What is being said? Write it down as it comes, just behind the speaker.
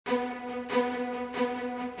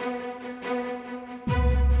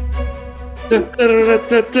Avengers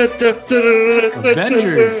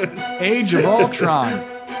Age of Ultron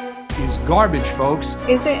is garbage, folks.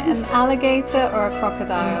 Is it an alligator or a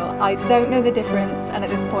crocodile? I don't know the difference, and at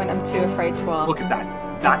this point I'm too afraid to ask. Look at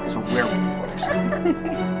that. That is a werewolf, folks.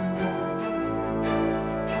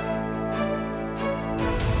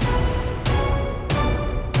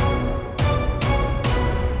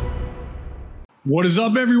 What is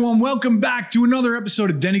up, everyone? Welcome back to another episode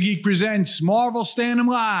of Den of Geek Presents Marvel Stand-Em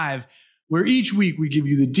Live, where each week we give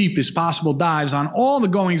you the deepest possible dives on all the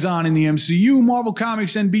goings-on in the MCU, Marvel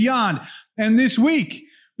Comics, and beyond. And this week,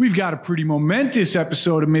 we've got a pretty momentous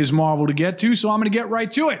episode of Ms. Marvel to get to, so I'm going to get right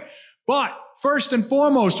to it. But first and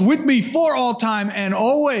foremost, with me for all time and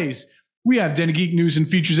always, we have Den of Geek News and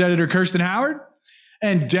Features Editor Kirsten Howard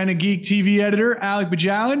and Den of Geek TV Editor Alec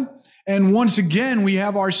Bajalin. And once again, we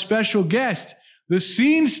have our special guest, the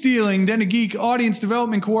scene-stealing Den of Geek Audience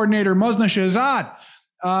Development Coordinator, Muzna Shahzad.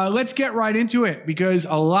 Let's get right into it because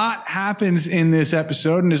a lot happens in this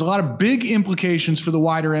episode and there's a lot of big implications for the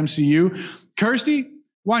wider MCU. Kirsty,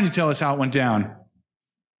 why don't you tell us how it went down?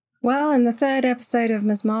 Well, in the third episode of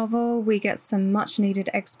Ms. Marvel, we get some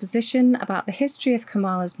much-needed exposition about the history of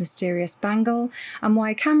Kamala's mysterious bangle and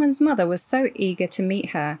why Cameron's mother was so eager to meet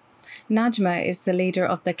her. Najma is the leader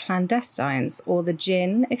of the clandestines, or the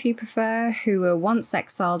Jinn, if you prefer, who were once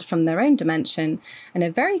exiled from their own dimension and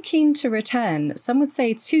are very keen to return, some would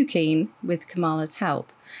say too keen, with Kamala's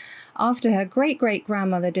help, after her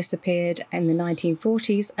great-great-grandmother disappeared in the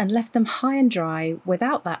 1940s and left them high and dry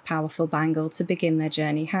without that powerful bangle to begin their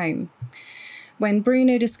journey home. When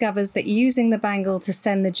Bruno discovers that using the bangle to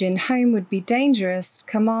send the Jinn home would be dangerous,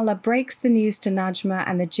 Kamala breaks the news to Najma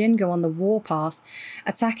and the Jinn go on the warpath,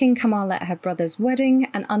 attacking Kamala at her brother's wedding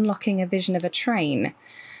and unlocking a vision of a train.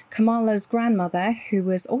 Kamala's grandmother, who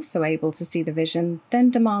was also able to see the vision, then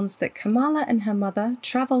demands that Kamala and her mother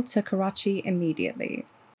travel to Karachi immediately.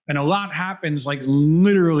 And a lot happens like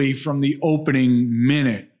literally from the opening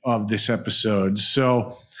minute of this episode.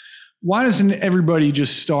 So why doesn't everybody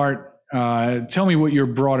just start tell me what your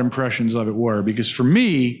broad impressions of it were, because for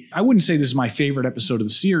me, I wouldn't say this is my favorite episode of the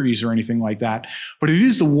series or anything like that, but it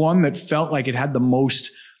is the one that felt like it had the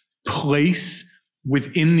most place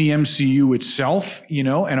within the MCU itself, you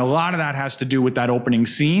know, and a lot of that has to do with that opening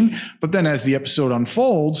scene. But then as the episode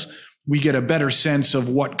unfolds, we get a better sense of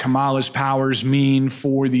what Kamala's powers mean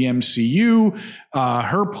for the MCU,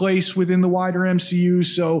 her place within the wider MCU.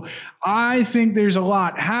 So I think there's a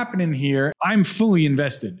lot happening here. I'm fully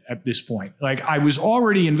invested at this point. Like, I was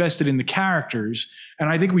already invested in the characters. And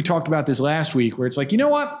I think we talked about this last week where it's like, you know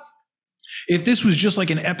what? If this was just like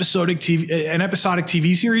an episodic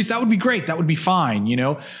TV series, that would be great. That would be fine, you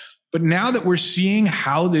know? But now that we're seeing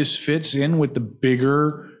how this fits in with the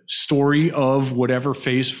bigger story of whatever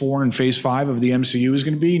phase 4 and phase 5 of the MCU is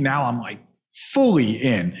going to be, now I'm like fully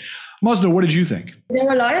in. Muzna, what did you think? There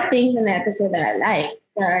were a lot of things in the episode that I liked,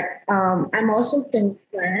 but I'm also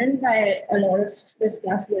concerned by a lot of the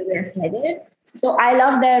stuff where we're headed. So I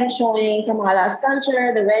love them showing Kamala's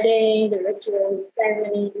culture, the wedding, the ritual, the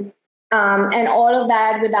ceremony, and all of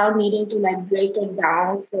that without needing to like break it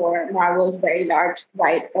down for Marvel's very large,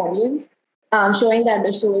 wide audience. Showing that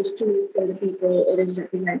the show is true for the people it is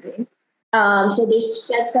representing. So they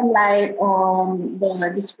shed some light on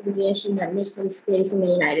the discrimination that Muslims face in the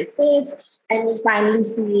United States. And we finally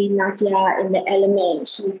see Nakia in the element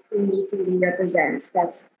she truly represents.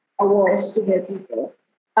 That's a voice to her people.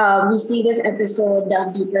 We see this episode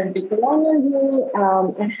delve deeper into colonial rule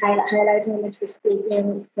and highlight how much was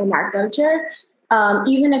taken from our culture.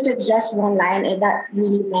 Even if it's just one line, that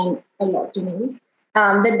really meant a lot to me.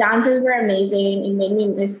 The dances were amazing. It made me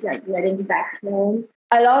miss like weddings back home.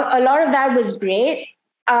 A lot of that was great.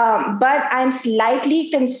 But I'm slightly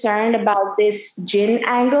concerned about this Jinn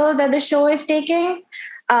angle that the show is taking.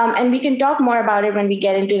 And we can talk more about it when we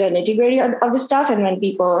get into the nitty-gritty of the stuff and when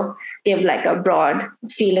people give like a broad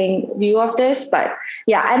feeling view of this. But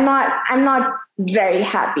yeah, I'm not very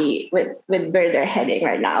happy with where they're heading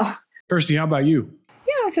right now. Kirsty, how about you?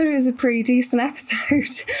 Yeah, I thought it was a pretty decent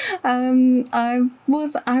episode. I'm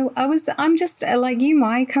just like you,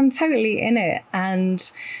 Mike. I'm totally in it,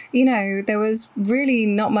 and you know, there was really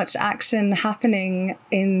not much action happening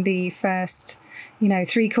in the first,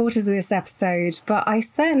 3/4 of this episode, but I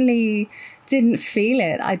certainly didn't feel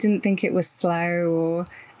it. I didn't think it was slow or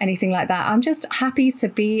anything like that. I'm just happy to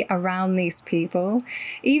be around these people.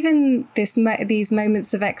 Even these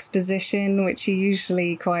moments of exposition, which are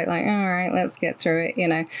usually quite like, all right, let's get through it, you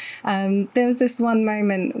know. There was this one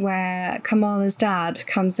moment where Kamala's dad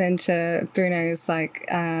comes into Bruno's, like,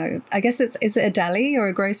 I guess is it a deli or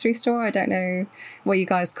a grocery store? I don't know what you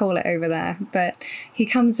guys call it over there. But he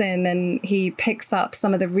comes in and he picks up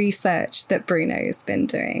some of the research that Bruno's been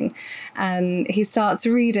doing. And he starts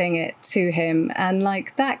reading it to him. And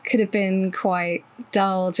like that could have been quite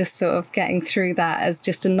dull, just sort of getting through that as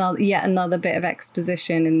just yet another bit of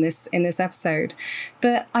exposition in this episode.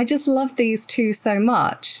 But I just love these two so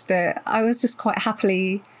much that I was just quite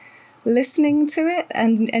happily listening to it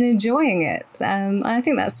and enjoying it. I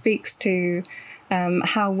think that speaks to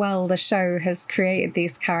how well the show has created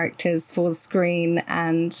these characters for the screen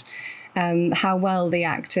and how well the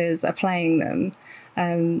actors are playing them.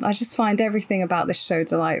 I just find everything about this show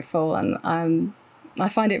delightful, and I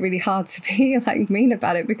find it really hard to be like mean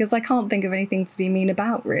about it because I can't think of anything to be mean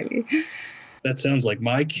about, really. That sounds like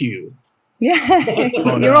my cue. Yeah,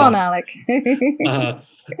 you're on, Alec.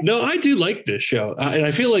 No, I do like this show. And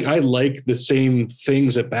I feel like I like the same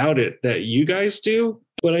things about it that you guys do,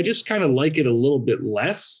 but I just kind of like it a little bit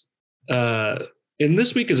less. And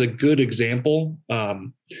this week is a good example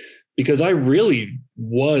because I really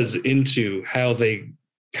was into how they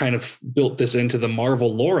kind of built this into the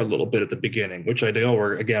Marvel lore a little bit at the beginning, which I know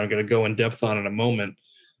we're going to go in depth on in a moment.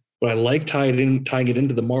 But I like tying it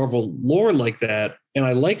into the Marvel lore like that. And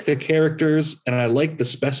I like the characters and I like the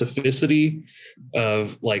specificity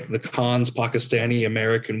of like the Khan's Pakistani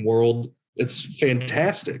American world. It's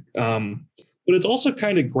fantastic. But it's also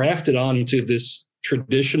kind of grafted onto this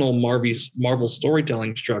traditional Marvel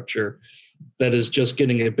storytelling structure that is just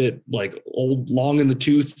getting a bit like old, long in the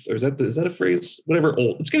tooth. Or is that a phrase? Whatever,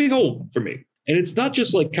 old. It's getting old for me. And it's not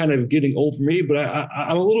just like kind of getting old for me, but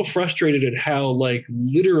I'm a little frustrated at how like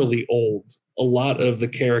literally old a lot of the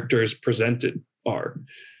characters presented are.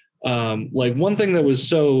 Like one thing that was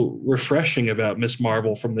so refreshing about Ms.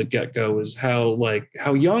 Marvel from the get-go is how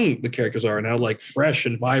young the characters are and how like fresh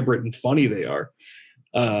and vibrant and funny they are.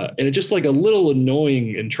 And it's just like a little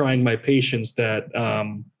annoying and trying my patience that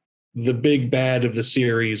the big bad of the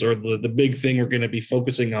series or the big thing we're going to be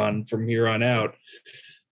focusing on from here on out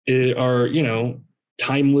are, you know,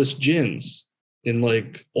 timeless jinns in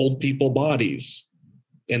like old people bodies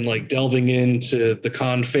and like delving into the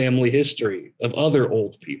Khan family history of other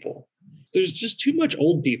old people. There's just too much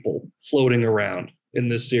old people floating around in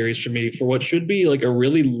this series for me for what should be like a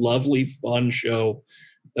really lovely, fun show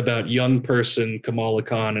about young person Kamala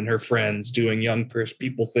Khan and her friends doing young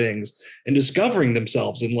people things and discovering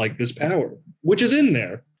themselves in like this power, which is in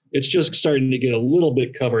there. It's just starting to get a little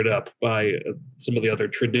bit covered up by some of the other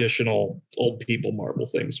traditional old people Marvel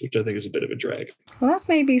things, which I think is a bit of a drag. Well, that's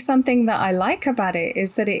maybe something that I like about it,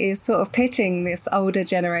 is that it is sort of pitting this older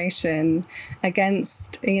generation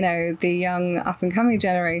against, you know, the young up and coming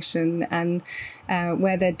generation, and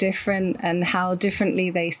where they're different and how differently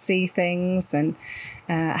they see things and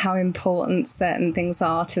how important certain things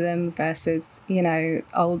are to them versus, you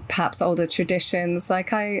know, perhaps older traditions.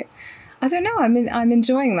 Like I don't know. I'm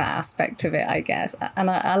enjoying that aspect of it, I guess. And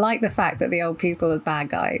I like the fact that the old people are bad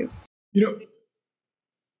guys. You know,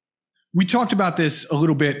 we talked about this a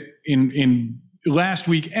little bit in last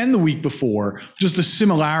week and the week before, just the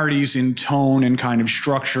similarities in tone and kind of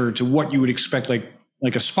structure to what you would expect like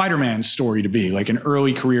a Spider-Man story to be, like an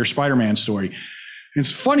early career Spider-Man story. And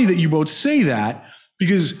it's funny that you both say that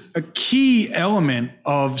because a key element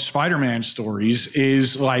of Spider-Man stories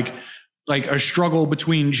is like a struggle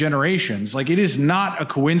between generations. Like it is not a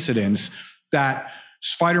coincidence that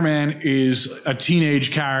Spider-Man is a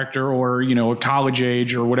teenage character or, you know, a college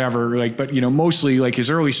age or whatever, like, but, you know, mostly like his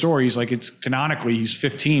early stories, like it's canonically, he's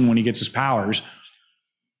 15 when he gets his powers.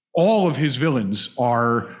 All of his villains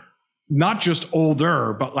are not just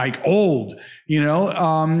older, but like old, you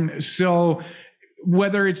know? So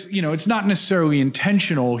whether it's, you know, it's not necessarily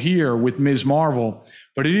intentional here with Ms. Marvel,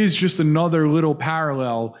 but it is just another little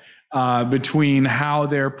parallel between how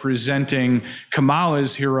they're presenting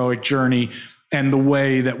Kamala's heroic journey and the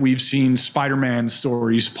way that we've seen Spider-Man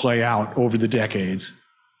stories play out over the decades.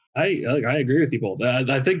 I agree with you both.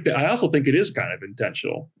 I also think it is kind of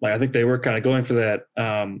intentional. Like I think they were kind of going for that.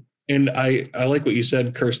 And I like what you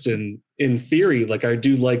said, Kirsten. In theory, like I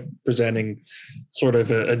do like presenting sort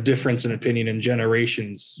of a difference in opinion in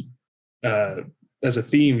generations as a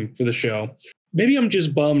theme for the show. Maybe I'm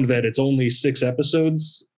just bummed that it's only 6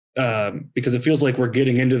 episodes. Because it feels like we're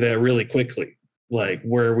getting into that really quickly, like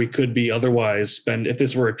where we could be otherwise if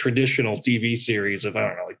this were a traditional TV series of, I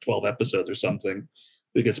don't know, like 12 episodes or something,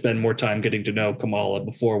 we could spend more time getting to know Kamala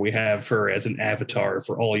before we have her as an avatar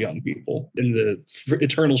for all young people in the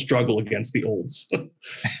eternal struggle against the olds.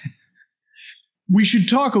 We should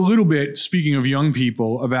talk a little bit, speaking of young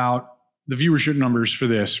people, about the viewership numbers for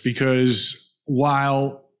this, because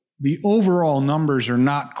while the overall numbers are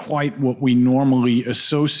not quite what we normally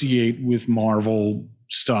associate with Marvel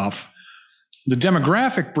stuff, the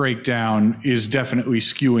demographic breakdown is definitely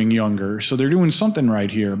skewing younger. So they're doing something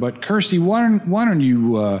right here. But Kirsty, why don't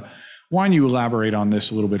you elaborate on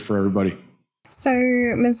this a little bit for everybody? So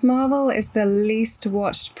Ms. Marvel is the least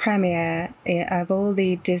watched premiere of all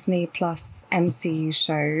the Disney Plus MCU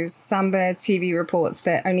shows. Sunbird TV reports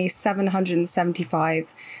that only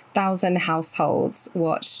 775,000 households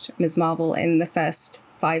watched Ms. Marvel in the first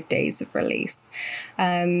 5 days of release.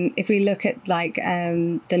 If we look at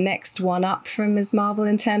the next one up from Ms. Marvel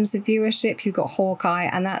in terms of viewership, you've got Hawkeye,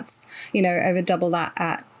 and that's, over double that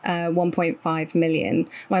at 1.5 million.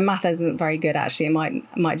 My math isn't very good, actually. It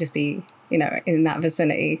might just be, in that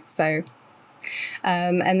vicinity. So,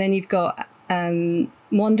 and then you've got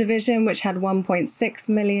WandaVision, which had 1.6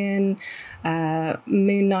 million.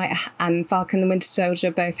 Moon Knight and Falcon the Winter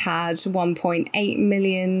Soldier both had 1.8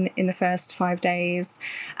 million in the first 5 days.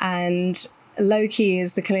 And Loki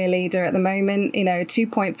is the clear leader at the moment.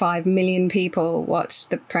 2.5 million people watched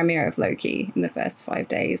the premiere of Loki in the first 5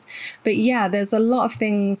 days. But yeah, there's a lot of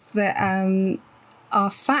things that are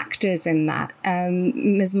factors in that.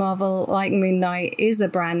 Ms. Marvel, like Moon Knight, is a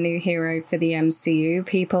brand new hero for the MCU.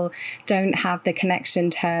 People don't have the connection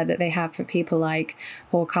to her that they have for people like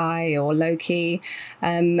Hawkeye or Loki.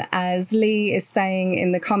 As Lee is saying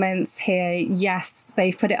in the comments here, yes,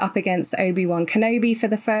 they've put it up against Obi-Wan Kenobi for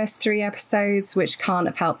the first 3 episodes, which can't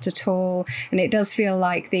have helped at all. And it does feel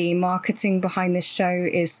like the marketing behind this show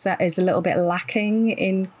is a little bit lacking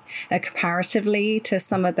in comparatively to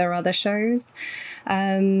some of their other shows.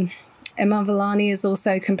 Iman Vellani is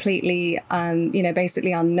also completely,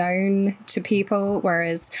 basically unknown to people,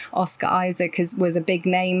 whereas Oscar Isaac was a big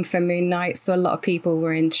name for Moon Knight, so a lot of people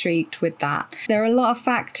were intrigued with that. There are a lot of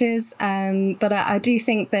factors, but I do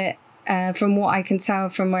think that from what I can tell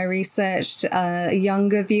from my research,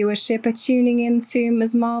 younger viewership are tuning into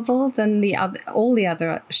Ms. Marvel than all the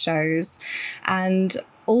other shows, and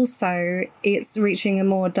also it's reaching a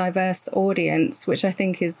more diverse audience, which I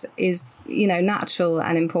think is natural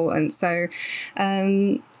and important. So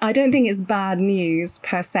I don't think it's bad news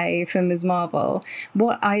per se for Ms. Marvel.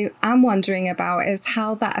 What I am wondering about is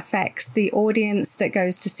how that affects the audience that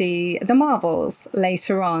goes to see the Marvels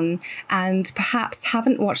later on and perhaps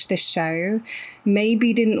haven't watched this show,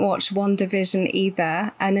 maybe didn't watch WandaVision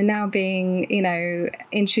either, and are now being,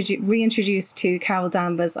 reintroduced to Carol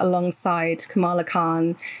Danvers alongside Kamala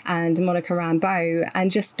Khan and Monica Rambeau, and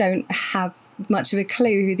just don't have much of a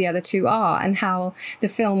clue who the other two are and how the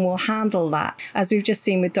film will handle that. As we've just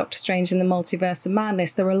seen with Doctor Strange in the Multiverse of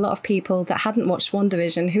Madness, there were a lot of people that hadn't watched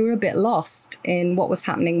WandaVision who were a bit lost in what was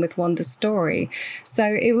happening with Wanda's story. So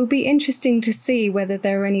it will be interesting to see whether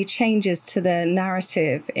there are any changes to the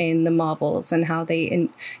narrative in the Marvels and how they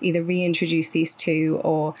either reintroduce these two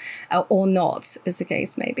or not, as the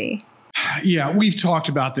case may be. Yeah, we've talked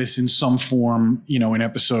about this in some form, in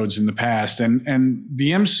episodes in the past. And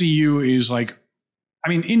the MCU is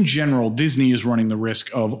in general, Disney is running the risk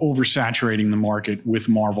of oversaturating the market with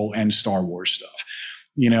Marvel and Star Wars stuff,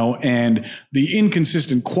 and the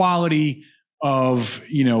inconsistent quality of,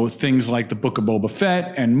 things like the Book of Boba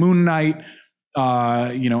Fett and Moon Knight,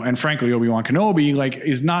 and frankly, Obi-Wan Kenobi,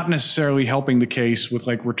 is not necessarily helping the case with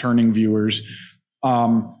returning viewers.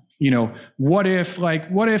 What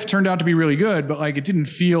if turned out to be really good, but it didn't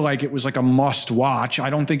feel like it was a must watch.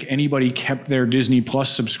 I don't think anybody kept their Disney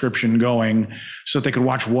Plus subscription going so that they could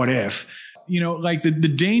watch What If.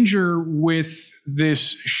 The danger with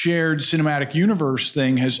this shared cinematic universe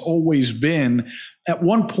thing has always been, at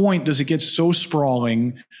one point, does it get so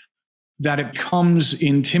sprawling that it becomes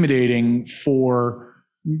intimidating for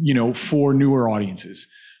newer audiences.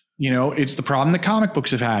 It's the problem that comic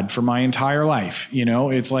books have had for my entire life.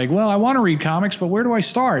 It's I want to read comics, but where do I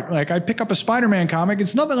start? I pick up a Spider-Man comic.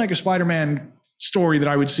 It's nothing like a Spider-Man story that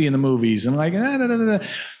I would see in the movies. And we're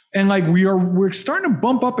starting to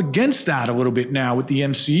bump up against that a little bit now with the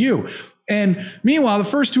MCU. And meanwhile, the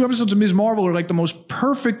first 2 episodes of Ms. Marvel are the most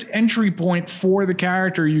perfect entry point for the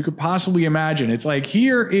character you could possibly imagine. It's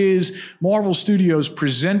here is Marvel Studios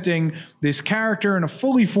presenting this character in a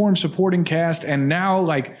fully formed supporting cast, and now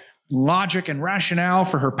logic and rationale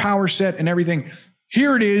for her power set and everything.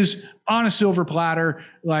 Here it is on a silver platter.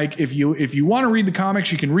 If you want to read the comics,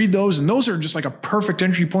 you can read those, and those are just a perfect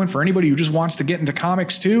entry point for anybody who just wants to get into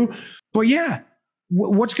comics too. But yeah,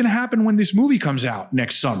 what's going to happen when this movie comes out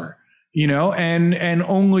next summer? You know, and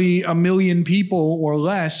only 1 million people or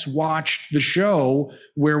less watched the show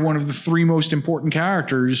where one of the 3 most important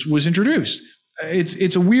characters was introduced.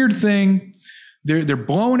 It's a weird thing. They're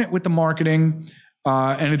blowing it with the marketing,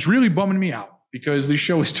 and it's really bumming me out because this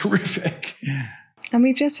show is terrific. And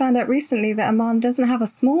we've just found out recently that Iman doesn't have a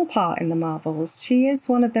small part in the Marvels. She is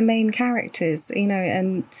one of the main characters, you know,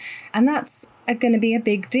 and that's going to be a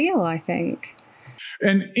big deal, I think.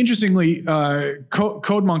 And interestingly,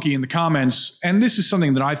 Code Monkey in the comments, and this is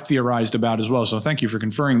something that I've theorized about as well, so thank you for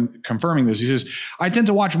confirming this. He says, I tend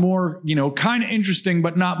to watch more, you know, kind of interesting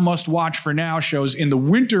but not must-watch for now shows in the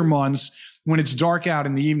winter months when it's dark out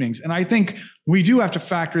in the evenings. And I think we do have to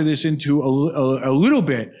factor this into a little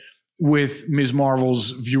bit with Ms.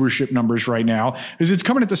 Marvel's viewership numbers right now, is it's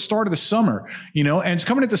coming at the start of the summer, you know, and it's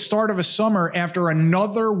coming at the start of a summer after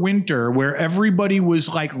another winter where everybody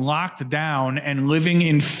was like locked down and living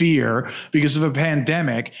in fear because of a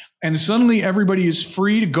pandemic. And suddenly everybody is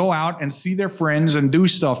free to go out and see their friends and do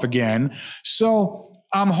stuff again. So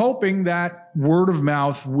I'm hoping that word of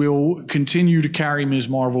mouth will continue to carry Ms.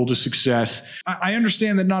 Marvel to success. I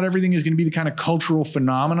understand that not everything is going to be the kind of cultural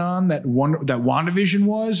phenomenon that WandaVision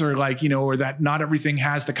was, or like, you know, or that not everything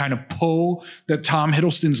has the kind of pull that Tom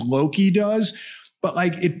Hiddleston's Loki does. But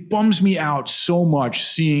like, it bums me out so much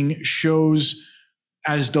seeing shows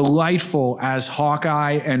as delightful as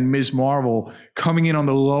Hawkeye and Ms. Marvel coming in on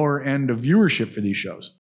the lower end of viewership for these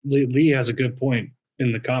shows. Lee has a good point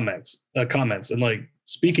in the comments, and like,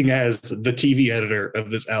 speaking as the TV editor of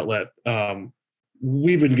this outlet,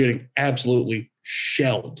 we've been getting absolutely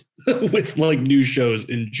shelled with like new shows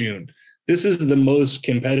in June. This is the most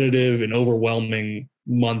competitive and overwhelming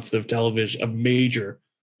month of television, of major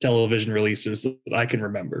television releases that I can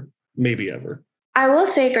remember, maybe ever. I will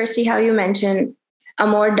say, Kirsty, how you mentioned a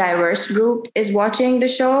more diverse group is watching the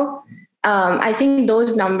show. I think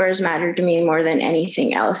those numbers matter to me more than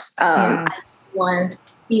anything else. Yes. I want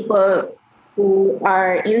people who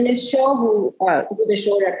are in this show, who the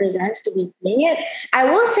show represents, to be seeing it. I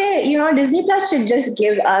will say, you know, Disney Plus should just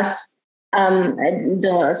give us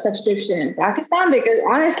the subscription in Pakistan, because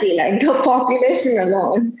honestly, like, the population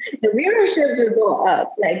alone, the viewership will go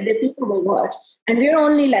up, like the people will watch. And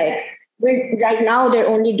right now they're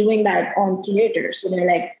only doing that on theater. So they're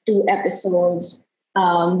like 2 episodes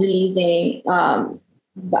releasing, and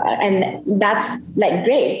that's like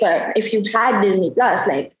great. But if you've had Disney Plus,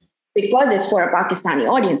 like, because it's for a Pakistani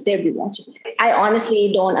audience, they'll be watching it. I honestly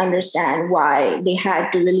don't understand why they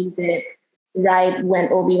had to release it right when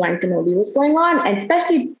Obi-Wan Kenobi was going on, and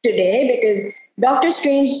especially today, because Doctor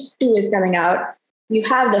Strange 2 is coming out. You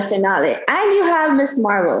have the finale, and you have Ms.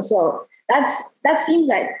 Marvel. So that seems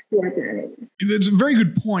like poor planning. It's a very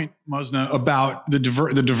good point, Muzna, about the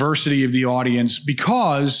diversity of the audience,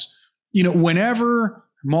 because, you know, whenever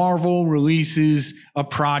Marvel releases a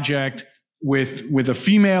project with a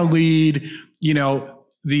female lead, you know,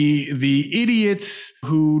 the idiots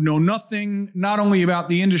who know nothing, not only about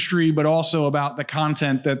the industry, but also about the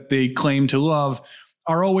content that they claim to love,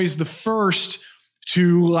 are always the first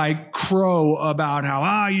to like crow about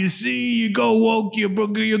how, you see, you go woke,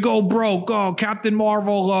 you go broke. Oh, Captain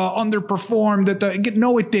Marvel underperformed.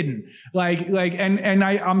 No, it didn't.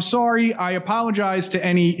 I'm sorry. I apologize to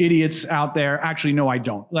any idiots out there. Actually, no, I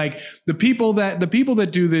don't. Like, the people that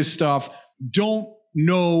do this stuff don't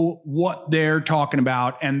know what they're talking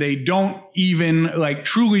about, and they don't even like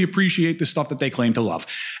truly appreciate the stuff that they claim to love.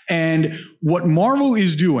 And what Marvel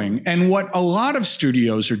is doing, and what a lot of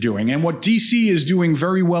studios are doing, and what DC is doing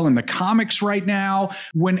very well in the comics right now,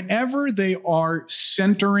 whenever they are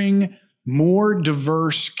centering more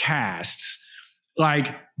diverse casts,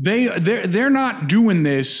 like they're not doing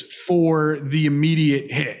this for the immediate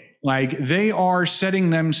hit. Like, they are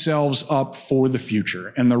setting themselves up for the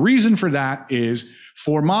future. And the reason for that is,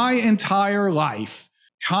 for my entire life,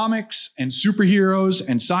 comics and superheroes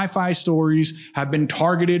and sci-fi stories have been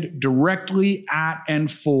targeted directly at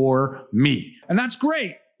and for me. And that's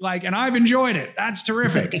great. Like, and I've enjoyed it. That's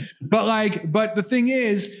terrific. But the thing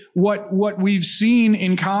is, what we've seen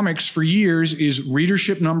in comics for years is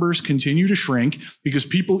readership numbers continue to shrink because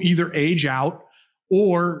people either age out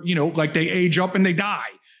or, you know, like, they age up and they die.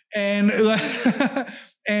 And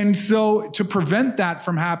so to prevent that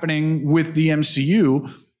from happening with the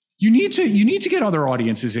MCU, you need to get other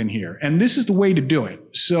audiences in here. And this is the way to do it.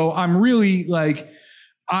 So I'm really like,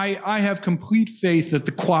 I have complete faith that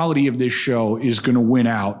the quality of this show is going to win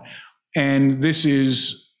out. And this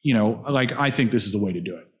is, you know, like, I think this is the way to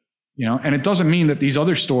do it, you know, and it doesn't mean that these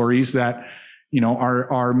other stories that,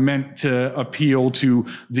 are meant to appeal to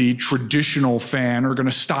the traditional fan are going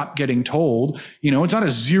to stop getting told. It's not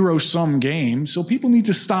a zero-sum game, so people need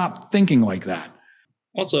to stop thinking like that.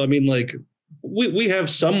 Also, I mean, like we have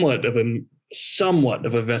somewhat of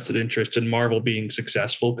a vested interest in Marvel being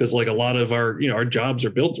successful because, like, a lot of our jobs are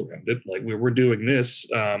built around it. Like we're doing this,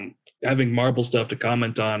 having Marvel stuff to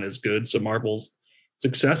comment on is good, so Marvel's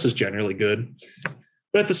success is generally good.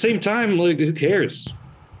 But at the same time, like, who cares?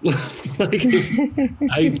 Like,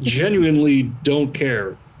 I genuinely don't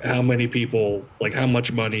care how many people, like, how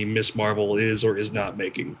much money Ms. Marvel is or is not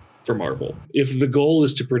making for Marvel. If the goal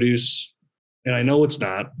is to produce, and I know it's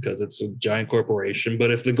not because it's a giant corporation, but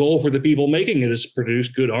if the goal for the people making it is to produce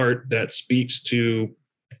good art that speaks to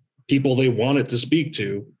people they want it to speak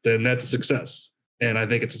to, then that's a success. And I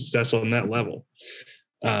think it's a success on that level.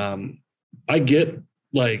 I get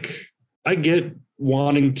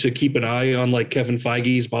wanting to keep an eye on, like, Kevin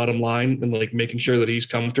Feige's bottom line and, like, making sure that he's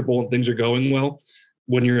comfortable and things are going well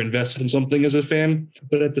when you're invested in something as a fan.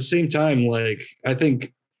 But at the same time, like, I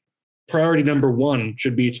think priority number one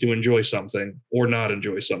should be to enjoy something or not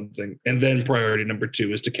enjoy something. And then priority number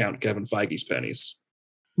two is to count Kevin Feige's pennies.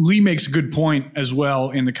 Lee makes a good point as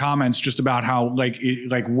well in the comments just about how like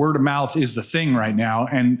word of mouth is the thing right now.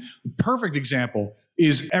 And the perfect example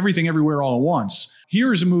is Everything Everywhere All at Once.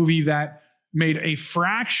 Here's a movie that made a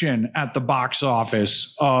fraction at the box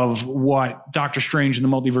office of what Doctor Strange and the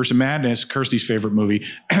Multiverse of Madness, Kirsty's favorite movie.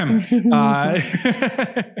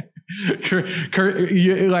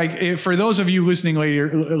 Like, for those of you listening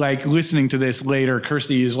later, like listening to this later,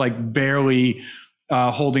 Kirsty is like barely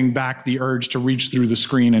holding back the urge to reach through the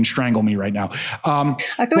screen and strangle me right now. I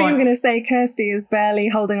thought you were going to say Kirsty is barely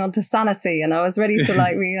holding on to sanity, and I was ready to be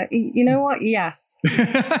like, you know what? Yes.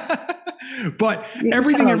 But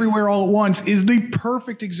Everything Everywhere All at Once is the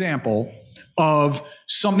perfect example of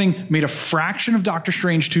something made a fraction of Doctor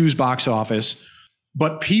Strange 2's box office,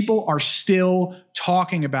 but people are still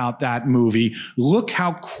talking about that movie. Look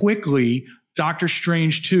how quickly Doctor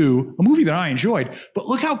Strange 2, a movie that I enjoyed, but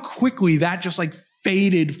look how quickly that just like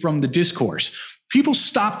faded from the discourse. People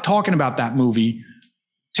stopped talking about that movie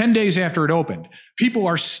 10 days after it opened. People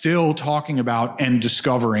are still talking about and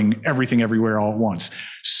discovering Everything Everywhere All at Once.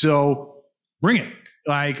 So bring it.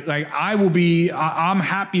 I'm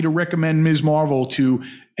happy to recommend Ms. Marvel to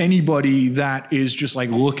anybody that is just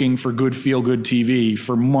like looking for good feel-good TV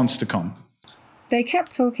for months to come. They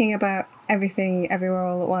kept talking about Everything Everywhere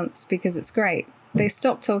All at Once because it's great. They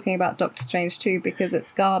stopped talking about Doctor Strange 2 because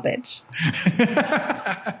it's garbage.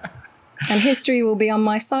 And history will be on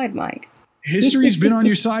my side, Mike. History's been on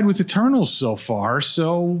your side with Eternals so far,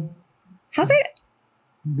 so... Has it?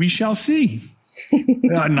 We shall see.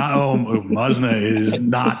 Muzna is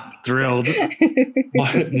not thrilled.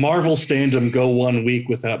 Marvel stand-em go 1 week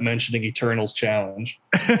without mentioning Eternals challenge.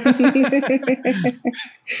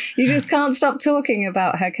 You just can't stop talking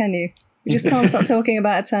about her, can you? You just can't stop talking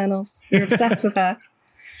about Eternals. You're obsessed with her.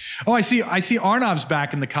 Oh, I see Arnav's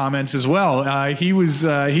back in the comments as well. He was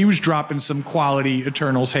dropping some quality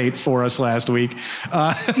Eternals hate for us last week.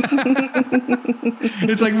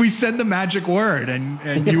 It's like we said the magic word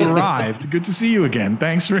and you arrived. Good to see you again.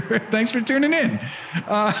 Thanks for tuning in.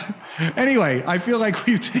 Anyway, I feel like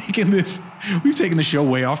we've taken the show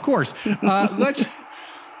way off course.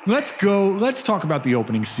 Let's talk about the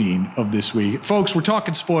opening scene of this week. Folks, we're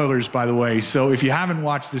talking spoilers, by the way. So if you haven't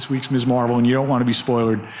watched this week's Ms. Marvel and you don't want to be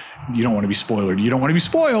spoiled,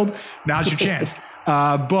 now's your chance.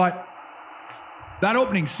 But that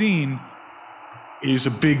opening scene is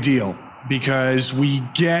a big deal because we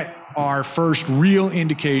get our first real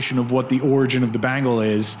indication of what the origin of the bangle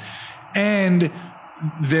is. And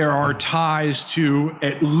there are ties to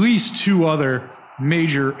at least two other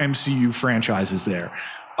major MCU franchises there.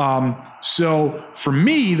 So for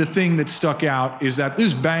me, the thing that stuck out is that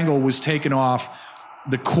this bangle was taken off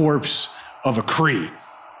the corpse of a Kree,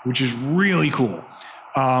 which is really cool.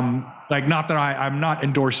 Not that I'm not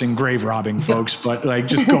endorsing grave robbing, folks, but like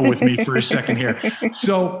just go with me for a second here.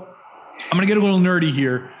 So I'm going to get a little nerdy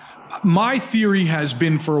here. My theory has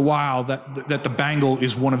been for a while that the bangle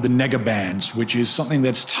is one of the negabands, which is something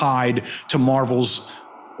that's tied to Marvel's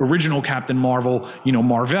original Captain Marvel,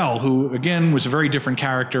 Marvel, who again was a very different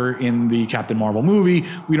character in the Captain Marvel movie.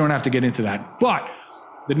 We don't have to get into that. But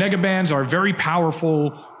the negabands are very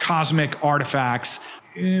powerful cosmic artifacts.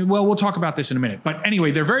 Well, we'll talk about this in a minute. But anyway,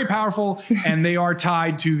 they're very powerful and they are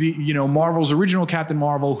tied to the, Marvel's original Captain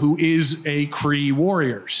Marvel, who is a Kree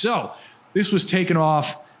warrior. So this was taken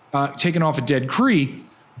off a dead Kree.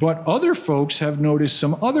 But other folks have noticed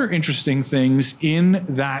some other interesting things in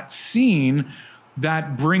that scene,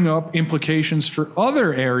 that bring up implications for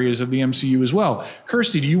other areas of the MCU as well.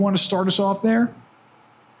 Kirsty, do you want to start us off there?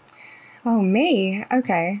 Oh, me?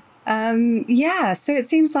 Okay. Yeah, so it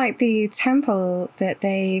seems like the temple that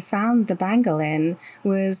they found the bangle in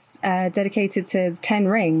was dedicated to the Ten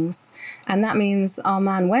Rings, and that means our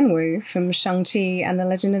man Wenwu from Shang-Chi and the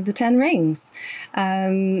Legend of the Ten Rings.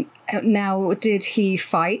 Now, did he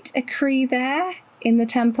fight a Kree there in the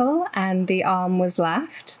temple and the arm was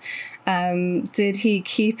left? Did he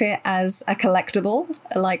keep it as a collectible,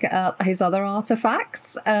 like his other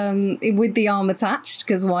artifacts, with the arm attached?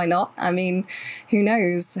 Because why not? I mean, who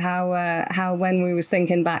knows how Wenwu was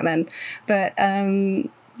thinking back then? But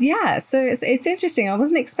yeah, so it's interesting. I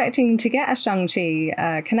wasn't expecting to get a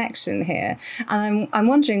Shang-Chi connection here, and I'm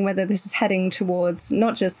wondering whether this is heading towards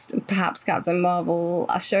not just perhaps Captain Marvel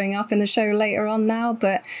showing up in the show later on now,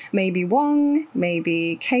 but maybe Wong,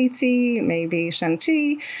 maybe Katie, maybe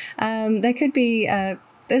Shang-Chi. There could be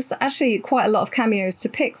there's actually quite a lot of cameos to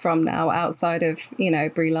pick from now outside of,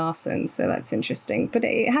 Brie Larson. So that's interesting. But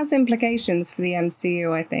it has implications for the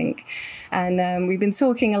MCU, I think. And we've been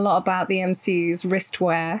talking a lot about the MCU's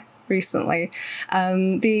wristwear recently.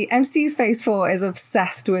 The MCU's Phase 4 is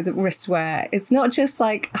obsessed with wristwear. It's not just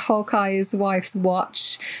like Hawkeye's wife's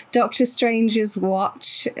watch, Doctor Strange's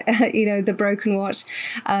watch, the broken watch,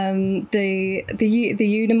 the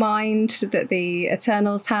Unimind that the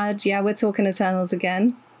Eternals had. Yeah, we're talking Eternals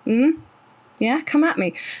again. Yeah, come at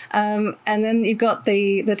me. And then you've got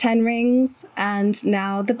the Ten Rings and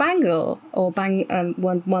now the bangle, or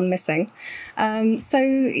one missing. So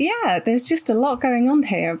yeah, there's just a lot going on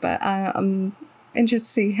here, but I'm interested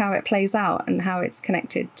to see how it plays out and how it's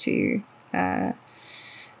connected to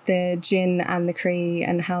the Jinn and the Kree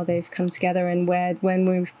and how they've come together and where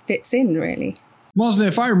Wenwu fits in, really. Mosna,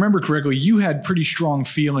 if I remember correctly, you had pretty strong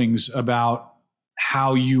feelings about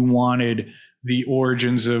how you wanted the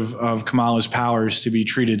origins of Kamala's powers to be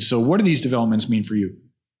treated. So what do these developments mean for you?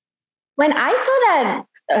 When I saw that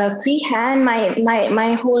Kree hand,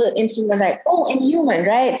 my whole instinct was like, oh, Inhuman,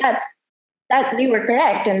 right? That we were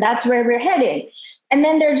correct, and that's where we're heading. And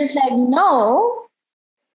then they're just like, no,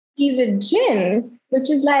 he's a Jinn,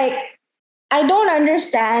 which is like, I don't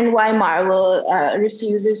understand why Marvel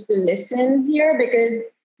refuses to listen here, because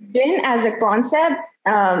Jinn as a concept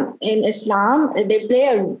in Islam, they play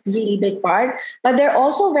a really big part, but they're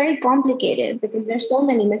also very complicated because there's so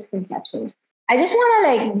many misconceptions. I just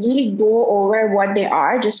want to really go over what they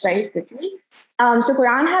are just very quickly. So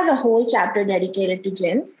Quran has a whole chapter dedicated to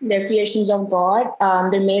jinns. They're creations of God.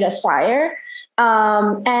 They're made of fire.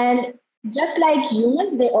 And just like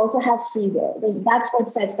humans, they also have free will. That's what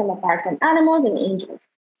sets them apart from animals and angels.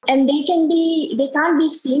 And they can't be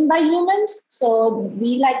seen by humans. So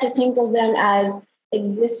we like to think of them as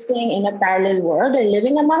existing in a parallel world. They're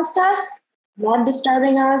living amongst us, not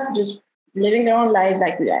disturbing us, just living their own lives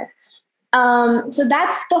like we are. So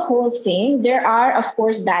that's the whole thing. There are, of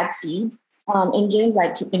course, bad seeds in jinns,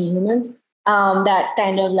 like in humans, that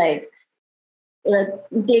kind of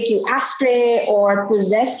take you astray or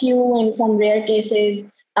possess you in some rare cases.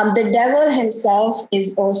 The devil himself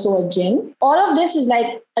is also a jinn. All of this is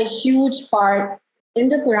like a huge part in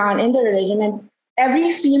the Quran, in the religion, and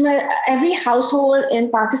every household in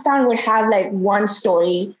Pakistan would have like one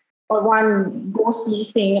story or one ghostly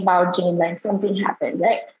thing about jinn, like something happened,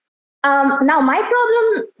 right? Now, my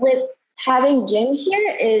problem with having jinn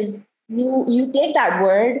here is you take that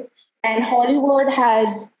word, and Hollywood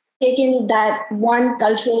has taken that one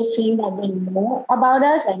cultural thing that they know about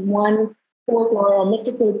us, like one folklore or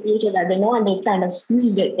mythical creature that they know, and they've kind of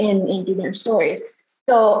squeezed it into their stories.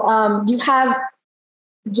 So you have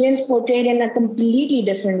jinns portrayed in a completely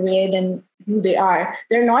different way than who they are.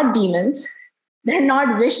 They're not demons. They're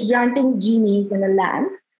not wish-granting genies in a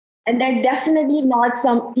lamp. And they're definitely not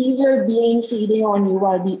some evil being feeding on you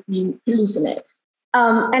while you hallucinate.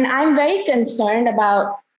 And I'm very concerned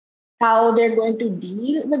about how they're going to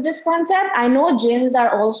deal with this concept. I know jinns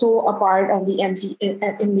are also a part of the MC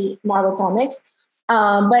in the Marvel comics,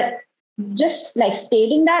 but just like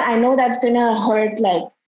stating that, I know that's gonna hurt like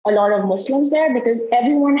a lot of Muslims there, because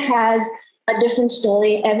everyone has a different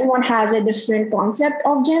story, everyone has a different concept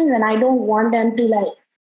of jinns, and I don't want them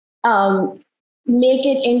to make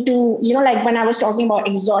it into, like when I was talking about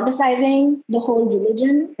exoticizing the whole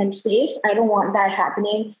religion and faith, I don't want that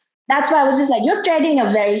happening. That's why I was just like, you're treading a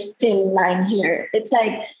very thin line here. It's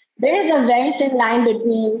like, there is a very thin line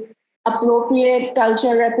between appropriate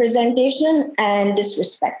culture representation and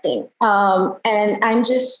disrespecting. And I'm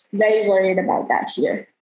just very worried about that here.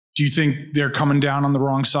 Do you think they're coming down on the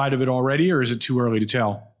wrong side of it already, or is it too early to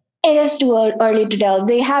tell? It is too early to tell.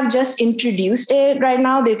 They have just introduced it right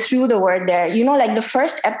now. They threw the word there. You know, like the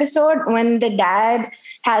first episode when the dad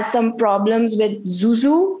has some problems with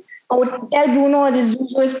Zuzu. Oh, tell Bruno this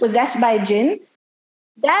Zuzu is possessed by Jinn.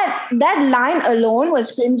 That line alone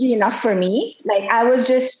was cringy enough for me. Like I was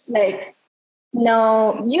just like,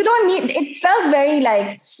 no, you don't need, it felt very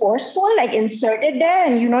like forceful, like inserted there.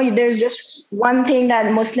 And, you know, there's just one thing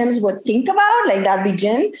that Muslims would think about, like that'd be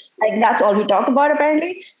jinn. Like that's all we talk about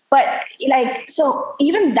apparently. But like, so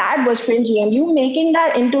even that was cringy, and you making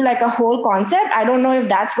that into like a whole concept. I don't know if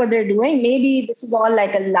that's what they're doing. Maybe this is all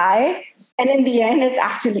like a lie. And in the end, it's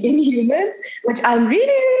actually Inhumans, which I'm really,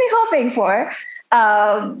 really hoping for.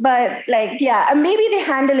 But like, yeah, maybe they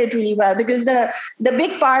handle it really well, because the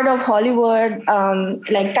big part of Hollywood,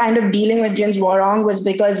 like kind of dealing with Jinn's Warong was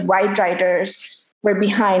because white writers were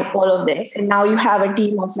behind all of this. And now you have a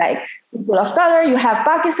team of like people of color, you have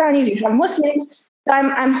Pakistanis, you have Muslims. So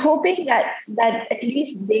I'm hoping that at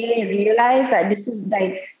least they realize that this is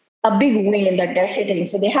like a big win that they're hitting.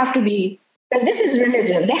 So they have to be, because this is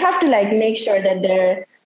religion, they have to like make sure that they're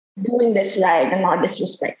doing this right and not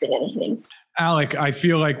disrespecting anything. Alec, I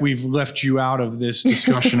feel like we've left you out of this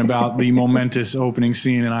discussion about the momentous opening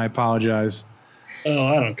scene, and I apologize. Oh,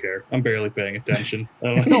 I don't care. I'm barely paying attention.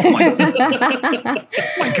 Oh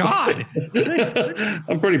my God.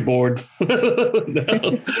 I'm pretty bored.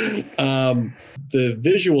 No. The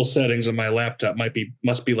visual settings on my laptop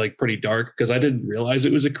must be like pretty dark, because I didn't realize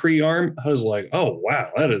it was a Kree arm. I was like, oh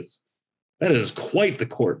wow, that is quite the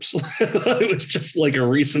corpse. I thought it was just like a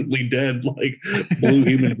recently dead, like blue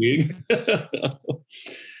human being.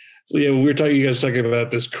 So yeah, you guys talking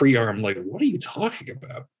about this Kree arm. Like, what are you talking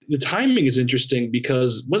about? The timing is interesting,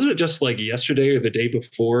 because wasn't it just like yesterday or the day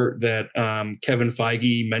before that Kevin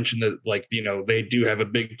Feige mentioned that, like, you know, they do have a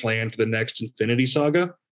big plan for the next Infinity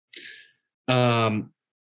Saga. And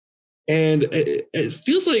it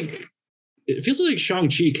feels like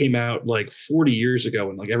Shang-Chi came out like 40 years ago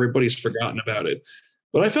and like everybody's forgotten about it.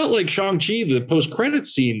 But I felt like Shang-Chi, the post-credit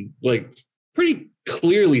scene, like pretty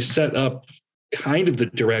clearly set up kind of the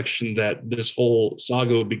direction that this whole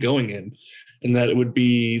saga would be going in, and that it would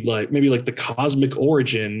be like maybe like the cosmic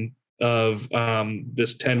origin of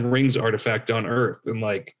this 10 Rings artifact on Earth, and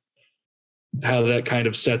like how that kind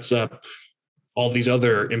of sets up all these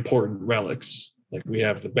other important relics. Like we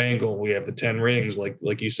have the bangle, we have the 10 Rings,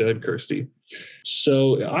 like you said, Kirsty.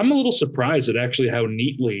 So I'm a little surprised at actually how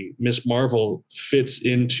neatly Ms. Marvel fits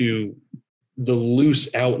into the loose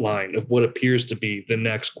outline of what appears to be the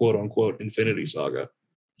next quote unquote Infinity Saga.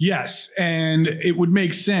 Yes. And it would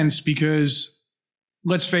make sense, because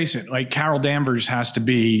let's face it, like Carol Danvers has to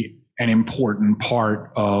be an important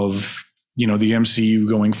part of, you know, the MCU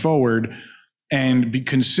going forward. And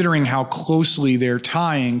considering how closely they're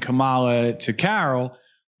tying Kamala to Carol,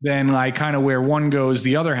 then like kind of where one goes,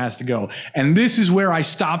 the other has to go. And this is where I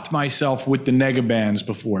stopped myself with the negabands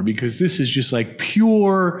before, because this is just like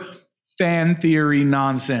pure fan theory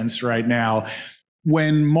nonsense right now.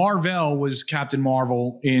 When Marvel was Captain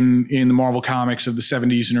Marvel in the Marvel comics of the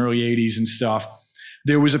 70s and early 80s and stuff,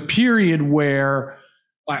 there was a period where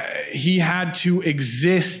he had to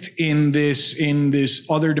exist in this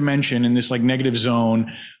other dimension, in this like negative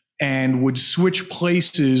zone, and would switch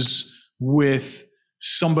places with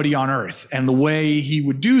somebody on Earth. And the way he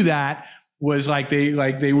would do that was like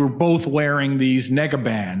they were both wearing these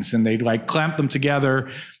negabands, and they'd like clamp them together,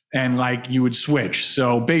 and like you would switch.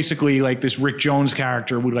 So basically like this Rick Jones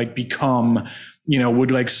character would like become, you know,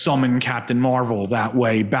 would like summon Captain Marvel that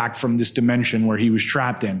way back from this dimension where he was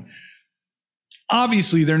trapped in.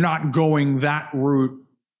 Obviously, they're not going that route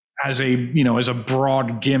as a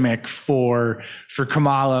broad gimmick for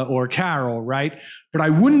Kamala or Carol, right? But I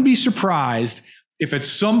wouldn't be surprised if at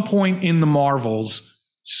some point in the Marvels,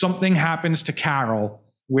 something happens to Carol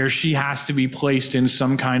where she has to be placed in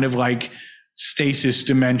some kind of like stasis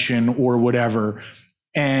dimension or whatever.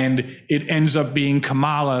 And it ends up being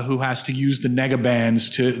Kamala who has to use the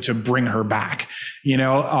negabands to bring her back. You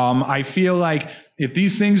know, I feel like if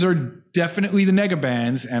these things are definitely the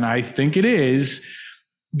negabands, and I think it is,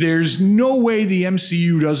 there's no way the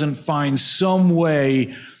MCU doesn't find some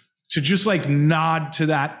way to just like nod to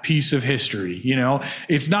that piece of history. You know,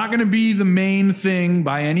 it's not going to be the main thing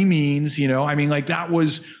by any means. You know, I mean, like that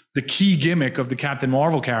was the key gimmick of the Captain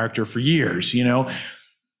Marvel character for years. You know,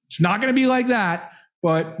 it's not going to be like that.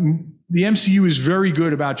 But the MCU is very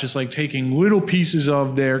good about just like taking little pieces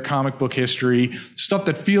of their comic book history, stuff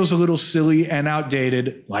that feels a little silly and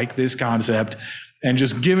outdated, like this concept, and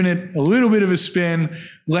just giving it a little bit of a spin,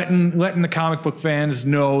 letting the comic book fans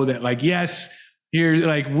know that like, yes, Here,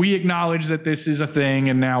 like, we acknowledge that this is a thing,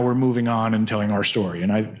 and now we're moving on and telling our story.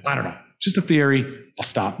 And I don't know, just a theory. I'll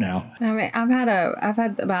stop now. I mean, I've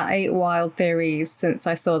had about 8 wild theories since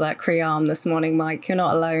I saw that Kree arm this morning, Mike. You're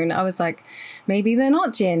not alone. I was like, maybe they're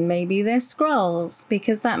not Jinn, maybe they're Skrulls,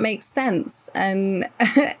 because that makes sense. And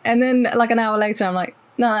and then like an hour later, I'm like,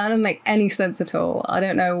 no, that doesn't make any sense at all. I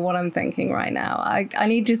don't know what I'm thinking right now. I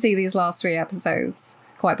need to see these last 3 episodes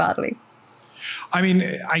quite badly. I mean,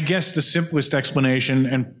 I guess the simplest explanation,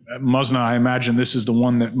 and Muzna, I imagine this is the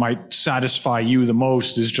one that might satisfy you the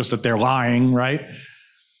most, is just that they're lying, right?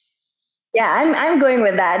 Yeah, I'm going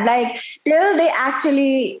with that. Like, till they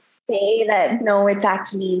actually say that, no, it's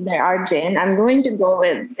actually there are Jinn, I'm going to go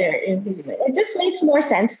with their Inhuman. It just makes more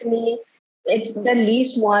sense to me. It's the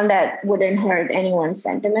least one that wouldn't hurt anyone's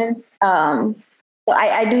sentiments. So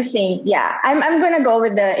I do think, yeah, I'm going to go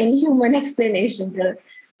with the Inhuman explanation to,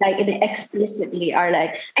 like, they explicitly are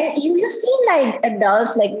like, and you've seen like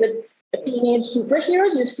adults, like with teenage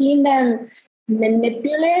superheroes, you've seen them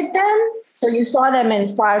manipulate them. So you saw them in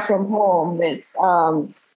Far From Home with,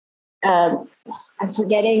 I'm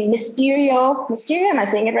forgetting, Mysterio. Mysterio, am I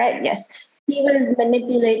saying it right? Yes. He was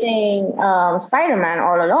manipulating Spider-Man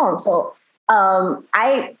all along. So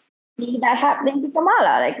I see that happening to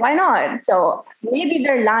Kamala. Like, why not? So maybe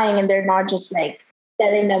they're lying and they're not just like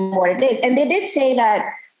telling them what it is. And they did say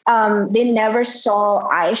that they never saw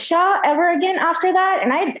Aisha ever again after that.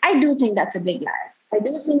 And I do think that's a big lie. I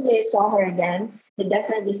do think they saw her again. They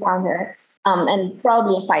definitely found her. And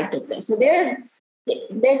probably a fight took place. So they're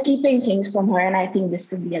keeping things from her. And I think this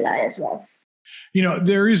could be a lie as well. You know,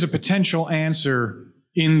 there is a potential answer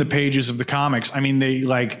in the pages of the comics. I mean, they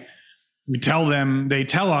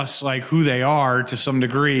tell us like who they are to some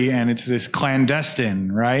degree, and it's this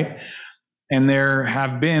clandestine, right? And there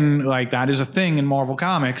have been, like, that is a thing in Marvel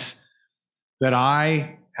Comics that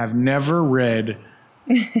I have never read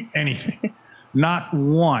anything. Not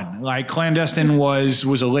one. Like, Clandestine was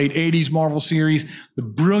a late 80s Marvel series. The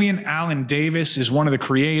brilliant Alan Davis is one of the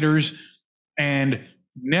creators, and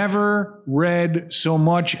never read so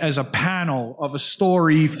much as a panel of a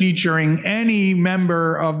story featuring any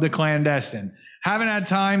member of the Clandestine. Haven't had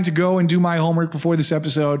time to go and do my homework before this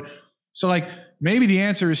episode. So, like, maybe the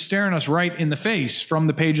answer is staring us right in the face from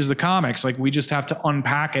the pages of the comics. Like, we just have to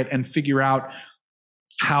unpack it and figure out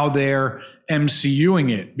how they're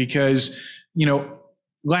MCUing it. Because, you know,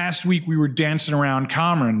 last week we were dancing around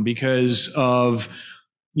Cameron because of,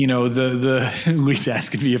 you know, the Lisa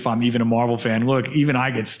asking me if I'm even a Marvel fan. Look, even I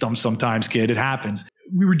get stumped sometimes, kid. It happens.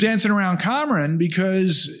 We were dancing around Cameron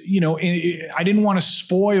because, you know, I didn't want to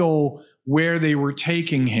spoil where they were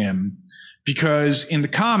taking him. Because in the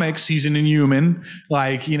comics, he's an Inhuman,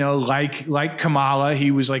 like, you know, like Kamala, he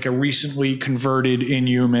was like a recently converted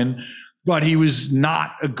Inhuman, but he was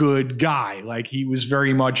not a good guy. Like, he was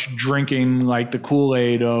very much drinking like the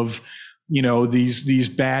Kool-Aid of, you know, these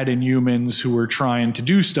bad Inhumans who were trying to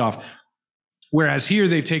do stuff. Whereas here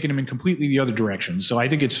they've taken him in completely the other direction. So I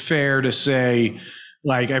think it's fair to say,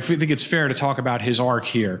 like, I think it's fair to talk about his arc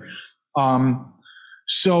here.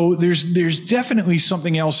 So there's definitely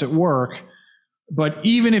something else at work. But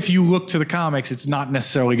even if you look to the comics, it's not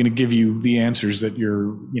necessarily going to give you the answers that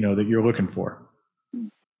you're looking for.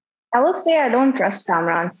 I will say I don't trust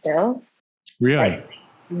Kamran still. Really? Like,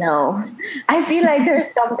 no. I feel like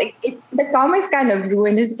there's something. The comics kind of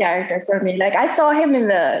ruined his character for me. Like, I saw him in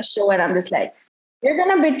the show and I'm just like, you're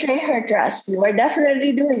going to betray her trust. You are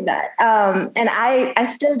definitely doing that. And I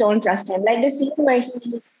still don't trust him. Like, the scene where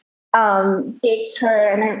he takes her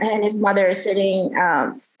and his mother is sitting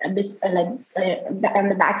on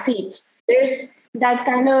the back seat. There's that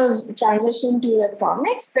kind of transition to the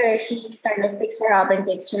comics where he kind of picks her up and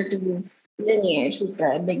takes her to Lineage, who's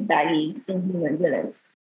the big baggy Inhuman villain.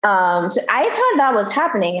 So I thought that was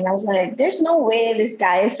happening, and I was like, "There's no way this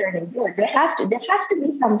guy is turning good. There has to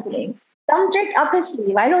be something, some trick up his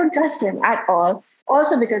sleeve. I don't trust him at all.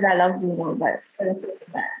 Also because I love Bruno, but for the sake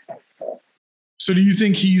of that, So do you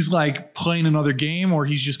think he's like playing another game, or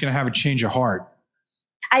he's just going to have a change of heart?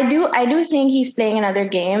 I do think he's playing another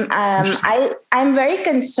game. I'm very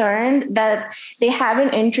concerned that they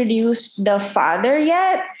haven't introduced the father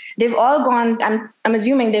yet. They've all gone. I'm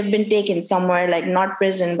assuming they've been taken somewhere, like not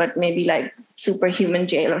prison, but maybe like superhuman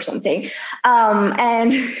jail or something.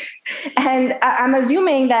 And I'm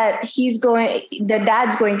assuming that the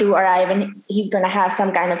dad's going to arrive and he's going to have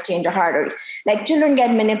some kind of change of heart. Or like, children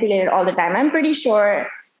get manipulated all the time. I'm pretty sure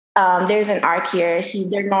there's an arc here.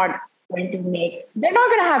 They're not going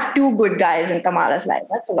to have 2 good guys in Kamala's life.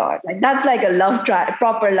 That's a lot. Like, that's like a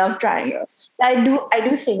proper love triangle. I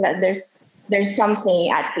do think that there's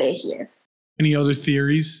something at play here. Any other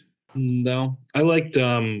theories? No, I liked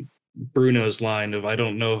Bruno's line of I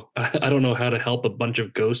don't know how to help a bunch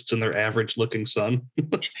of ghosts and their average looking son.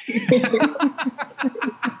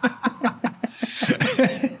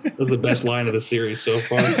 That was the best line of the series so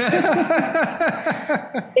far.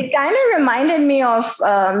 It kind of reminded me of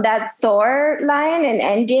that Thor line in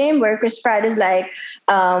Endgame where Chris Pratt is like,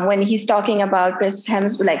 when he's talking about Chris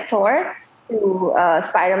Hemsworth, like Thor, to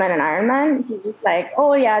Spider-Man and Iron Man, he's just like,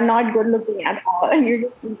 oh yeah, not good looking at all. And you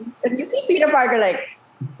see Peter Parker like,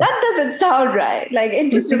 that doesn't sound right. Like,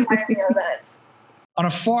 it just reminds me of that. On a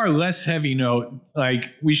far less heavy note,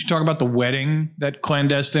 like, we should talk about the wedding that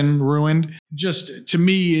Clandestine ruined. Just, to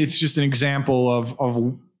me, it's just an example of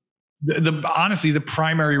honestly, the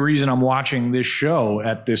primary reason I'm watching this show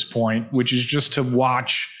at this point, which is just to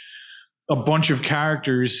watch a bunch of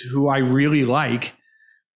characters who I really like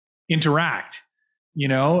interact. You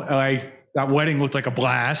know, like, that wedding looked like a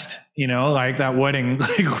blast, you know, like that wedding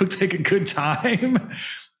looked like a good time.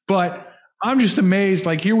 But I'm just amazed.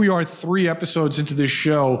 Like, here we are 3 episodes into this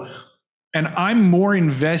show, and I'm more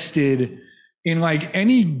invested in like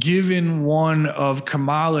any given one of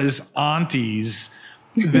Kamala's aunties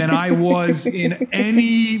than I was in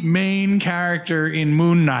any main character in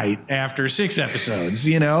Moon Knight after 6 episodes,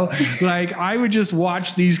 you know? Like, I would just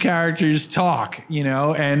watch these characters talk, you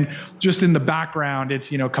know, and just in the background,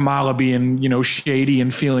 it's, you know, Kamala being, you know, shady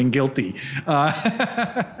and feeling guilty.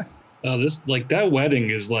 This, like, that wedding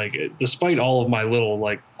is like, despite all of my little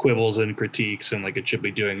like quibbles and critiques and like it should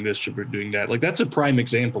be doing this, should be doing that, like, that's a prime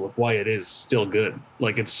example of why it is still good.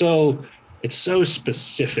 Like, it's so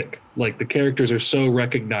specific. Like, the characters are so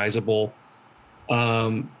recognizable,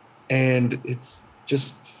 and it's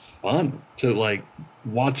just fun to like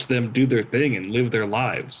watch them do their thing and live their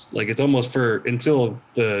lives. Like, it's almost until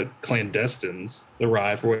the clandestines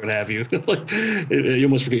arrive or what have you. Like, you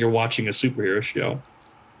almost forget you're watching a superhero show.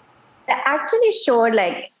 They actually showed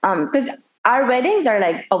like because our weddings are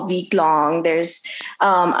like a week long. There's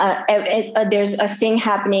there's a thing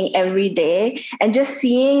happening every day, and just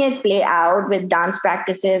seeing it play out with dance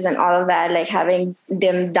practices and all of that, like having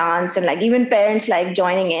them dance and like even parents like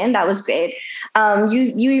joining in, that was great.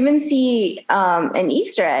 You even see an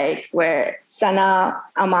Easter egg where Sana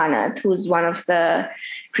Amanat, who's one of the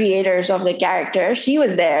creators of the character, she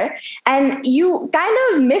was there, and you kind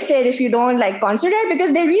of miss it if you don't like concentrate,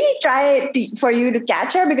 because they really try for you to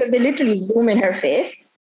catch her, because they literally zoom in her face,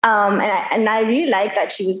 and I really like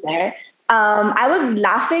that she was there. I was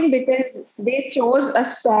laughing because they chose a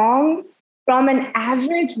song from an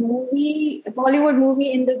average movie, a Bollywood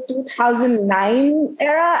movie in the 2009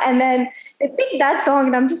 era, and then they picked that song,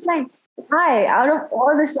 and I'm just like, why? Out of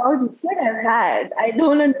all the songs you could have had, I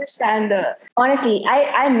don't understand honestly,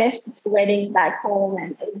 I missed weddings back home,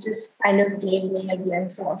 and it just kind of gave me a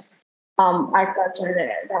glimpse of our culture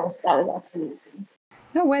there. That was absolutely.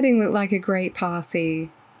 That wedding looked like a great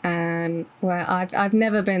party, and well, I've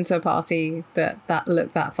never been to a party that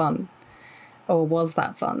looked that fun, or was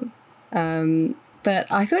that fun.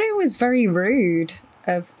 But I thought it was very rude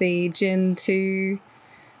of the Jinn to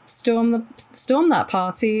storm that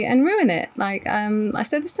party and ruin it. Like, I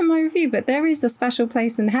said this in my review, but there is a special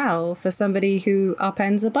place in hell for somebody who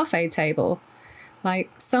upends a buffet table. Like,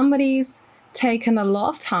 somebody's taken a lot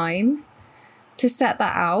of time to set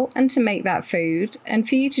that out and to make that food, and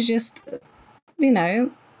for you to just, you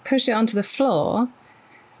know, push it onto the floor,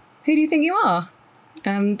 who do you think you are?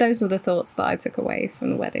 Those were the thoughts that I took away from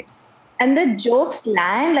the wedding. And the jokes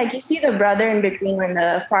land, like, you see the brother in between when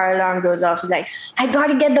the fire alarm goes off, he's like, I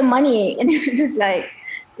gotta get the money. And you're just like,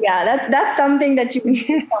 yeah, that's something that you can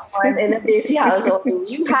do someone in a Desi household.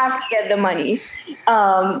 You have to get the money.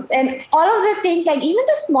 And all of the things, like even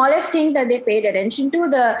the smallest things that they paid attention to,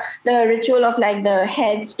 the ritual of like the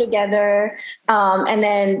heads together, and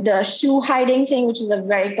then the shoe hiding thing, which is a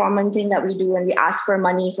very common thing that we do when we ask for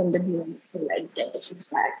money from the groom to like get the shoes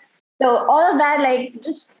back. So all of that, like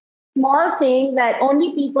just small things that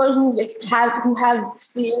only people who have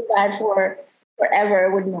experienced that for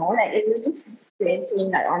forever would know. Like, it was just great seeing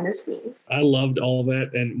that on the screen. I loved all of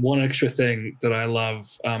that. And one extra thing that I love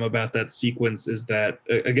about that sequence is that,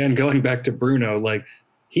 again, going back to Bruno, like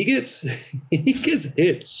he gets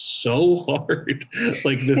hit so hard.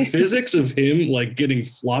 Like the physics of him like getting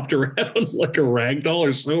flopped around like a rag doll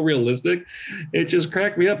are so realistic. It just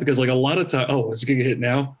cracked me up because like a lot of time, oh, is he gonna get hit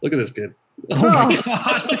now? Look at this kid. Oh my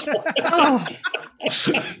God. Oh.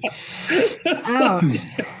 Ouch.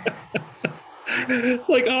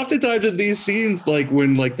 Like oftentimes in these scenes, like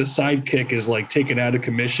when like the sidekick is like taken out of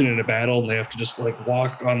commission in a battle and they have to just like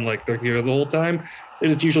walk on like their gear the whole time,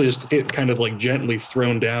 and it's usually just kind of like gently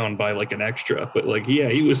thrown down by like an extra. But like, yeah,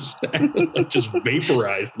 he was like just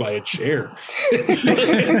vaporized by a chair.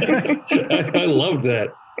 I love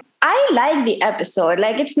that. I like the episode.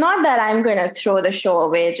 Like, it's not that I'm going to throw the show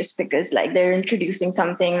away just because like they're introducing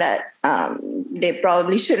something that they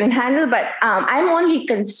probably shouldn't handle. But I'm only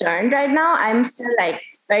concerned right now. I'm still like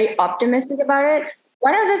very optimistic about it.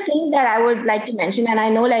 One of the things that I would like to mention, and I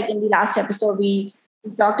know like in the last episode, we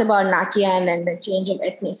talked about Nakia and then the change of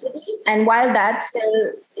ethnicity. And while that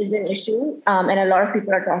still is an issue, and a lot of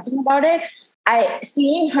people are talking about it,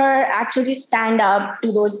 seeing her actually stand up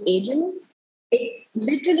to those agents, it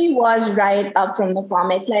literally was right up from the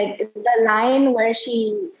comics. Like the line where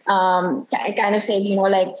she kind of says, you know,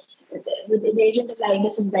 like the agent is like,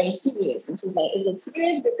 this is very serious. And she's like, is it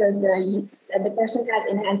serious because the person has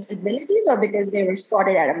enhanced abilities or because they were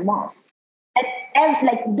spotted at a mosque? And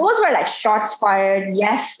like those were like shots fired.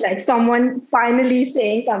 Yes, like someone finally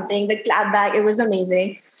saying something, the clap back, it was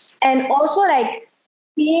amazing. And also like,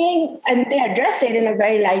 seeing, and they addressed it in a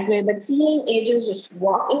very light way, but seeing agents just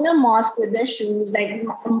walk in the mosque with their shoes, like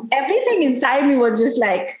everything inside me was just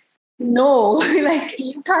like, no, like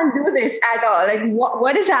you can't do this at all. Like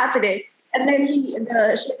what is happening? And then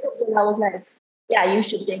the Sheikh Abdullah was like, yeah, you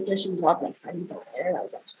should take your shoes off next time you go there. And I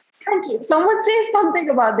was like, thank you. Someone say something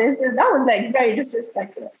about this. And that was like very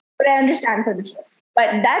disrespectful, but I understand for the show.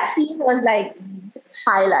 But that scene was like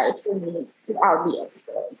highlight for me throughout the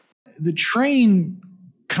episode. The train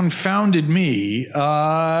confounded me.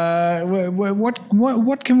 What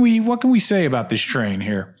can we say about this train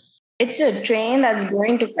here? It's a train that's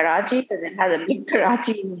going to Karachi because it has a big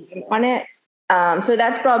Karachi name on it. So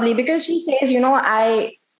that's probably because she says, you know,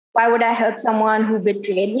 why would I help someone who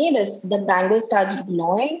betrayed me? The bangle starts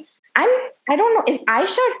glowing. I don't know. Is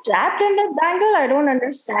Aisha trapped in the bangle? I don't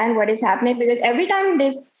understand what is happening because every time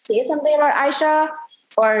they say something about Aisha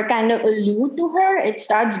or kind of allude to her, it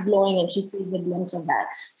starts glowing and she sees a glimpse of that.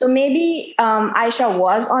 So maybe Aisha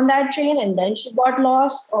was on that train and then she got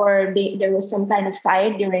lost, or there was some kind of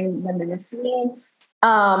fight when they were fleeing.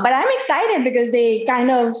 But I'm excited because they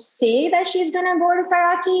kind of say that she's going to go to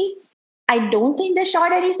Karachi. I don't think they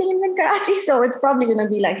shot any scenes in Karachi, so it's probably going to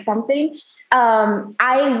be like something.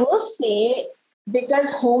 I will say, because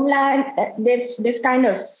Homeland, they've kind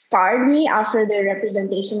of scarred me after their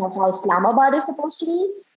representation of how Islamabad is supposed to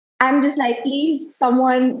be. I'm just like, please,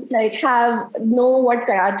 someone like know what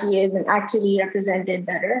Karachi is and actually represent it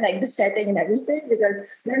better, like the setting and everything, because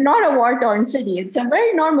they're not a war-torn city. It's a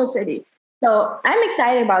very normal city. So I'm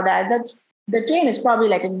excited about that. The train is probably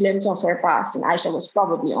like a glimpse of her past, and Aisha was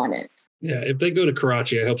probably on it. Yeah, if they go to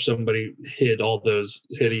Karachi, I hope somebody hid all those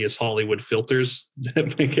hideous Hollywood filters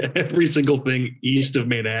that make every single thing east of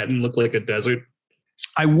Manhattan look like a desert.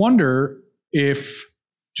 I wonder if,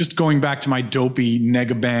 just going back to my dopey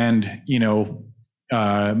Negaband,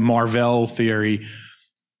 Marvel theory,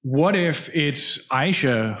 what if it's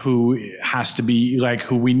Aisha who has to be like,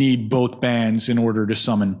 who we need both bands in order to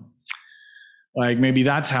summon? Like maybe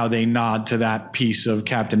that's how they nod to that piece of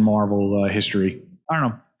Captain Marvel history. I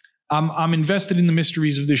don't know. I'm invested in the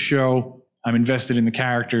mysteries of this show. I'm invested in the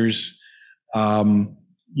characters. I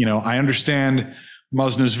understand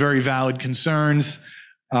Muzna's very valid concerns.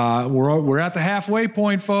 We're at the halfway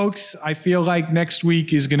point, folks. I feel like next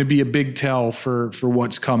week is going to be a big tell for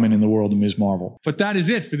what's coming in the world of Ms. Marvel. But that is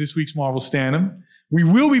it for this week's Marvel Stand-Em. We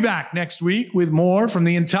will be back next week with more from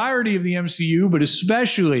the entirety of the MCU, but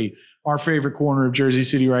especially our favorite corner of Jersey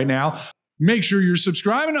City right now. Make sure you're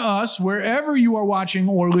subscribing to us wherever you are watching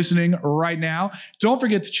or listening right now. Don't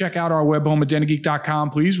forget to check out our web home at denageek.com,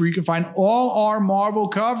 please, where you can find all our Marvel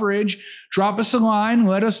coverage. Drop us a line.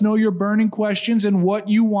 Let us know your burning questions and what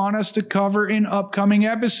you want us to cover in upcoming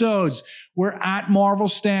episodes. We're at Marvel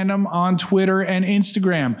Stand-Em on Twitter and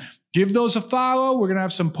Instagram. Give those a follow. We're going to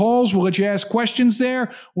have some polls. We'll let you ask questions there.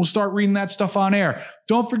 We'll start reading that stuff on air.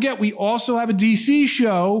 Don't forget, we also have a DC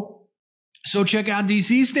show. So check out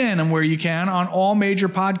DC Stand-Em where you can on all major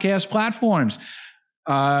podcast platforms.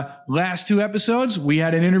 Last two episodes, we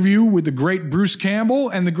had an interview with the great Bruce Campbell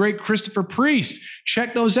and the great Christopher Priest.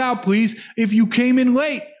 Check those out, please. If you came in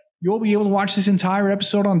late, you'll be able to watch this entire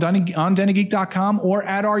episode on denageek.com or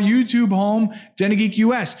at our YouTube home, Denageek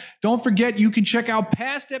US. Don't forget, you can check out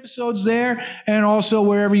past episodes there and also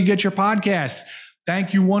wherever you get your podcasts.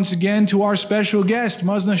 Thank you once again to our special guest,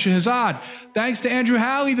 Muzna Shahzad. Thanks to Andrew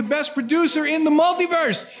Halley, the best producer in the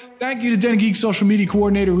multiverse. Thank you to Den of Geek social media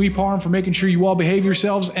coordinator Lee Parham for making sure you all behave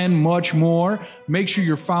yourselves and much more. Make sure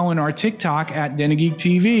you're following our TikTok at Den of Geek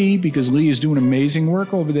TV because Lee is doing amazing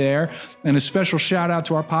work over there. And a special shout out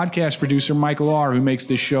to our podcast producer, Michael R., who makes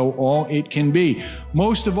this show all it can be.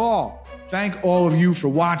 Most of all, thank all of you for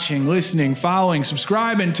watching, listening, following,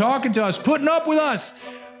 subscribing, talking to us, putting up with us.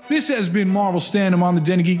 This has been Marvel Stand-Em on the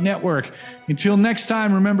Den of Geek Network. Until next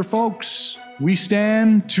time, remember, folks, we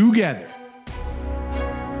stand together.